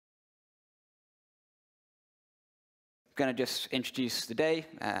going to just introduce the day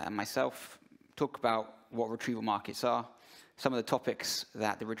and myself, talk about what retrieval markets are, some of the topics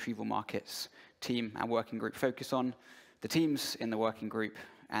that the retrieval markets team and working group focus on, the teams in the working group,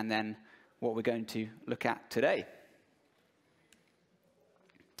 and then what we're going to look at today.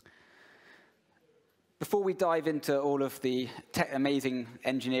 Before we dive into all of the amazing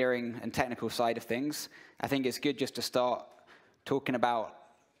engineering and technical side of things, I think it's good just to start talking about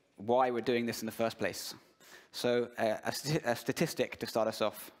why we're doing this in the first place. So a statistic to start us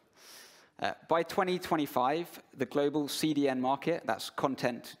off. By 2025, the global CDN market, that's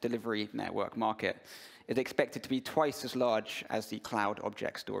Content Delivery Network market, is expected to be twice as large as the cloud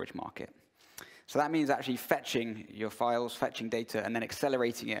object storage market. So that means actually fetching your files, fetching data, and then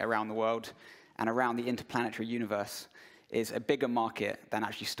accelerating it around the world and around the interplanetary universe is a bigger market than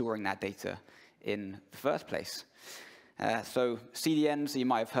actually storing that data in the first place. So CDNs you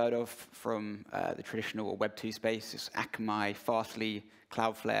might have heard of from the traditional Web 2 space is Akamai, Fastly,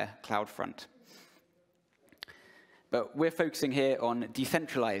 Cloudflare, CloudFront. But we're focusing here on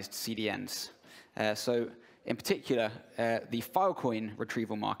decentralized CDNs. So in particular, the Filecoin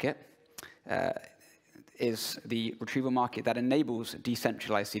retrieval market is the retrieval market that enables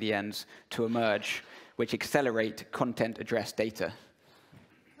decentralized CDNs to emerge, which accelerate content address data.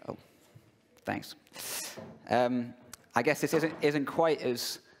 Oh, thanks. I guess this isn't quite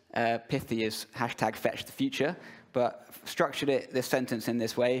as pithy as hashtag fetch the future, but structured this sentence in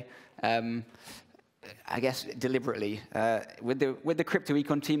this way, I guess deliberately. With the crypto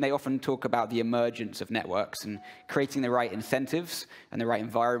econ team, they often talk about the emergence of networks and creating the right incentives and the right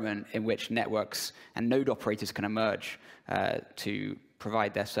environment in which networks and node operators can emerge to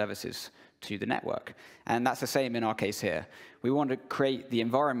provide their services to the network. And that's the same in our case here. We want to create the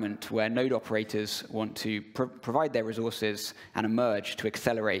environment where node operators want to provide their resources and emerge to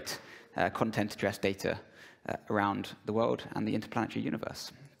accelerate content address data around the world and the interplanetary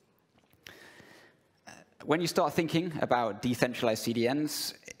universe. When you start thinking about decentralized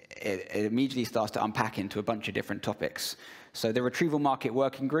CDNs, it immediately starts to unpack into a bunch of different topics. So the Retrieval Market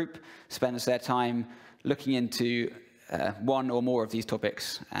Working Group spends their time looking into one or more of these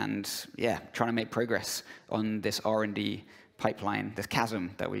topics and, yeah, trying to make progress on this R&D pipeline, this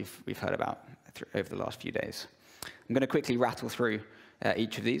chasm that we've heard about over the last few days. I'm going to quickly rattle through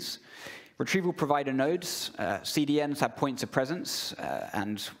each of these. Retrieval provider nodes, CDNs have points of presence,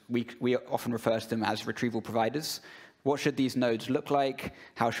 and we often refer to them as retrieval providers. What should these nodes look like?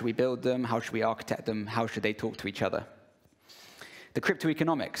 How should we build them? How should we architect them? How should they talk to each other? The crypto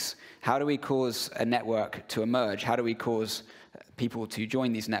economics, how do we cause a network to emerge? How do we cause people to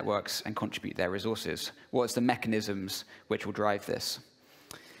join these networks and contribute their resources? What's the mechanisms which will drive this?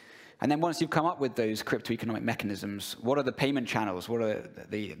 And then once you've come up with those crypto economic mechanisms, what are the payment channels? What are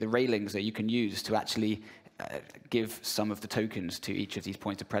the railings that you can use to actually give some of the tokens to each of these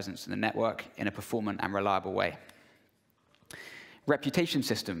points of presence in the network in a performant and reliable way? Reputation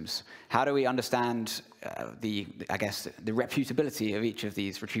systems. How do we understand the reputability of each of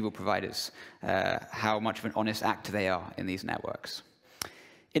these retrieval providers? How much of an honest actor they are in these networks?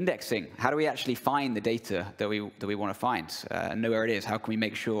 Indexing. How do we actually find the data that we want to find and know where it is? How can we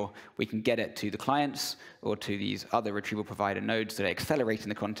make sure we can get it to the clients or to these other retrieval provider nodes that are accelerating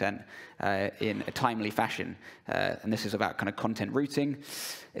the content in a timely fashion? And this is about kind of content routing.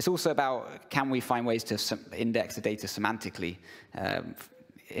 It's also about, can we find ways to index the data semantically,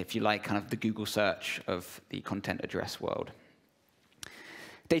 if you like, kind of the Google search of the content address world.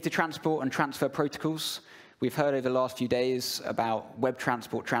 Data transport and transfer protocols. We've heard over the last few days about web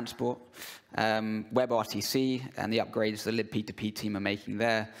transport, WebRTC, and the upgrades the libp2p team are making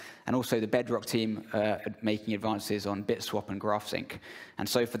there, and also the Bedrock team making advances on BitSwap and GraphSync. And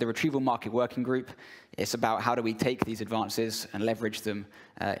so for the Retrieval Market Working Group, it's about how do we take these advances and leverage them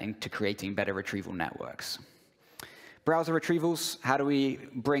into creating better retrieval networks. Browser retrievals, how do we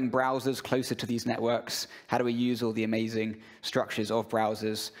bring browsers closer to these networks? How do we use all the amazing structures of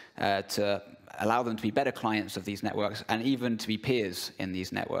browsers to allow them to be better clients of these networks and even to be peers in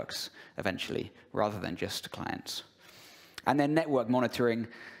these networks eventually, rather than just clients? And then network monitoring.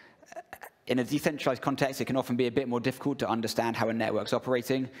 In a decentralized context, it can often be a bit more difficult to understand how a network's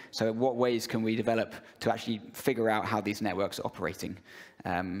operating. So what ways can we develop to actually figure out how these networks are operating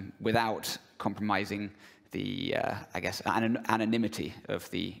without compromising the, anonymity of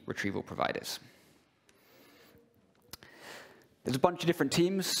the retrieval providers? There's a bunch of different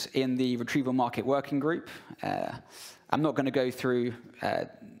teams in the Retrieval Market Working Group. I'm not going to go through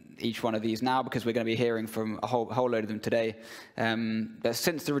each one of these now because we're going to be hearing from a whole load of them today. But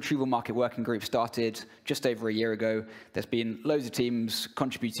since the Retrieval Market Working Group started just over a year ago, there's been loads of teams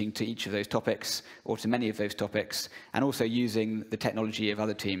contributing to each of those topics, or to many of those topics, and also using the technology of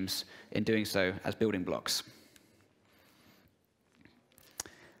other teams in doing so as building blocks.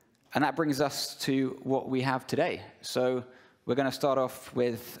 And that brings us to what we have today. So we're going to start off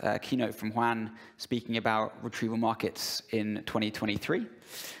with a keynote from Juan speaking about retrieval markets in 2023.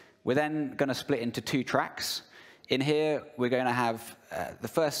 We're then going to split into 2 tracks. In here, we're going to have the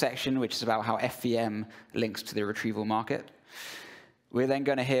first section, which is about how FVM links to the retrieval market. We're then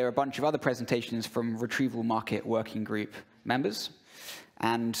going to hear a bunch of other presentations from Retrieval Market Working Group members.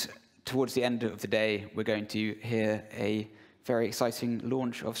 And towards the end of the day, we're going to hear a very exciting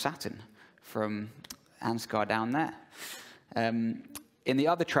launch of Saturn from Ansgar down there. In the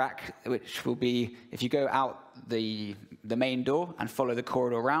other track, which will be, if you go out the main door and follow the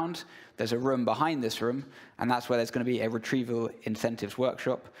corridor around, there's a room behind this room, and that's where there's going to be a retrieval incentives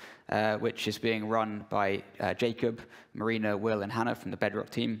workshop, which is being run by Jacob, Marina, Will, and Hannah from the Bedrock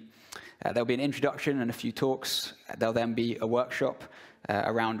team. There'll be an introduction and a few talks. There'll then be a workshop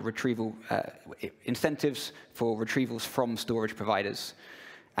around retrieval incentives for retrievals from storage providers.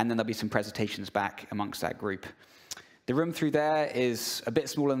 And then there'll be some presentations back amongst that group. The room through there is a bit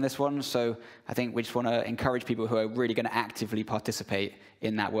smaller than this one, so I think we just want to encourage people who are really going to actively participate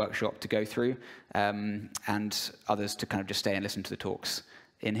in that workshop to go through, and others to kind of just stay and listen to the talks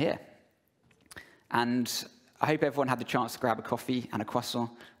in here. And I hope everyone had the chance to grab a coffee and a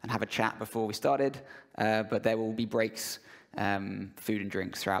croissant and have a chat before we started, but there will be breaks, food and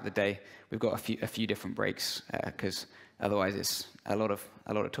drinks throughout the day. We've got a few different breaks, because otherwise it's a lot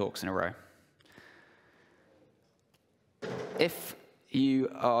of talks in a row. If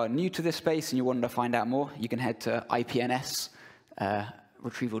you are new to this space and you want to find out more, you can head to IPNS,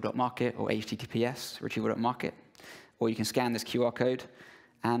 retrieval.market, or HTTPS, retrieval.market, or you can scan this QR code,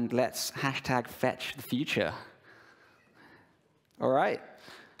 and let's #FetchTheFuture. All right.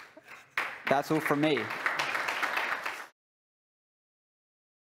 That's all from me.